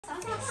上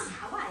下干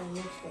啥玩意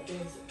儿？扯东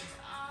西。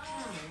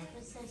我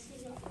这想睡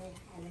觉呢，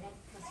孩子俩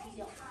可睡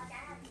觉。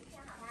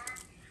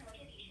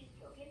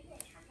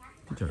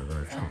今儿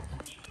个唱。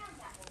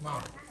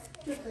妈。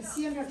这可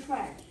歇着穿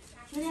儿。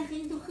昨天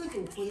黑都喝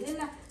酒回来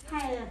了，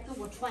还给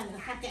我穿个，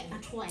还给他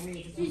穿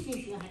呢，醉醺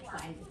醺还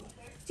穿着，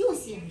就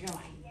歇着这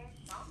玩意儿。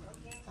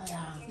哎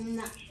呀，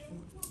呐，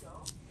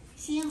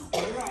新葫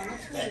芦那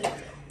车里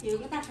有一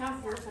个大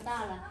长葫芦可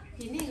大了，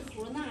比那个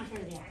葫芦那似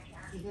的，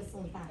一个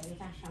送大，一个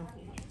大长葫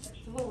芦。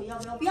他问我要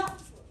不要，不要，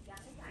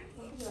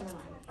我不要那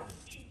玩意儿，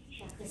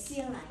呀可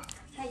香了，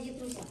还一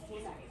堆小胡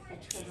子在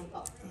车上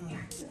搞，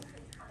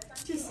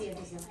就歇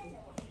这些玩意儿。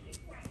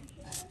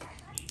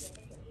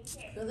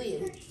得罪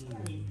人。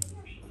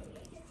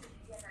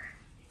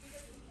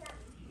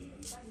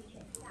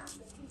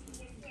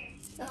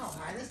真好，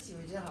孩子媳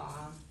妇真好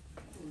啊。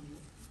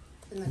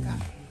真能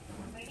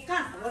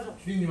干活着。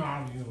去你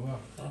妈逼的！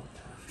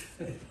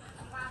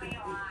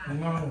你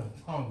妈的，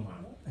操你妈！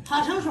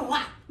好成熟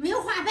啊，没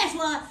有话别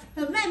说，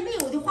没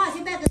有的话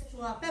就别跟他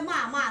说，别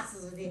骂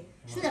死的，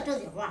说点正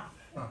经话。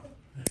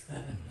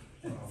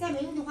再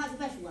没用的话就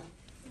别说。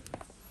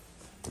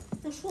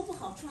都说不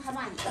好处还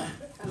骂你。看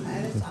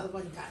孩子啥都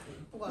帮你干，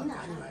不光干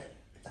你玩意儿。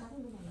啥都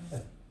能干。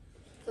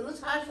都能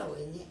插手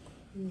人家。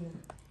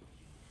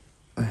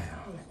哎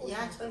呀。人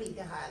家城里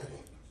的孩子呢。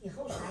以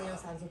后啥样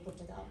咱就不知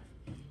道了。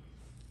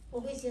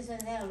我会切酸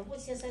菜了，不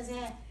切酸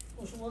菜，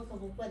我说我可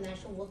不怪难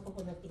受，我可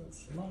不能给你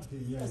切。我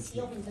切，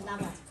要不你就拿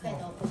把快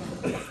刀过来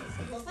给我切。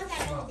我放家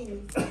肉的你。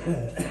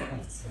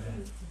切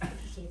你，这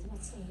是谁他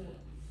妈蹭我？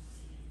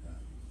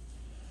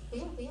不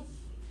用不用。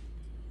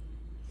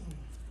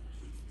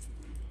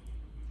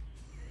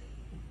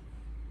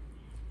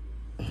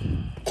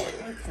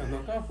挺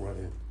能干活的。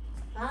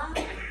啊？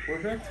我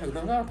说挺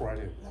能干活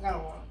的。能干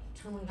活。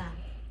成能干。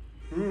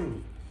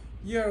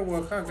一会儿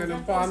我看搁那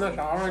扒那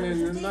啥玩意儿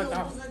呢，那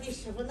家伙。这的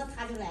师傅那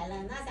他就来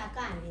了，那家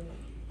干的呢。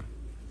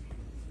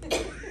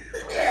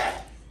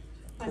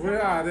不是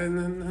咋的，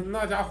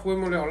那家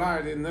混不了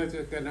赖的，那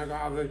就搁那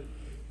嘎子，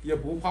也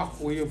不怕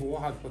灰，不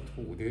怕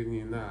土的，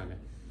你那的。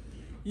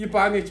一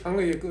般的城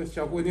里个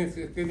小姑娘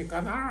给你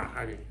干那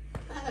啥的，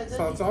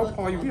早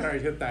跑一边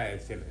去待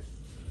去了。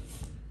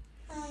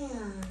哎呀。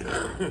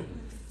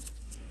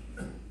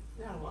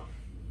让我。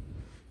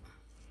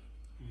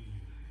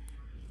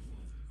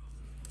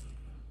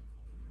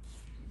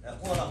哎，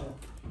过了。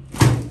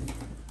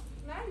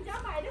来，你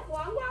家买的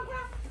黄瓜快！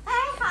哎，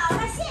好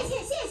了，谢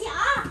谢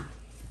啊！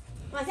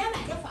我家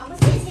买的黄瓜，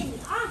谢谢你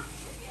啊！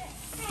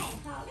哎，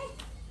好嘞。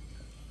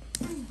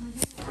哎，我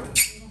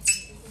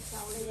这挑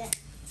来的。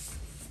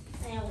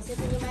哎呀，我先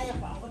给你买点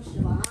黄瓜吃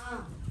吧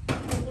啊！你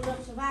不乐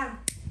吃饭？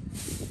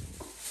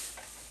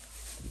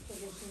这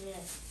就是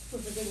不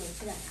知给你们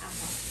吃点啥好？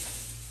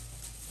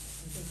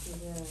这是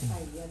大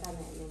爷大奶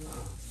奶嘛。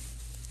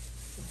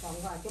这黄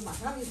瓜就马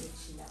上就得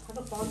吃了，他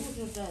这黄就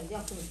是这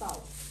要更燥。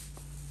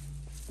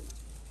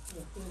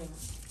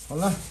好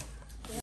了。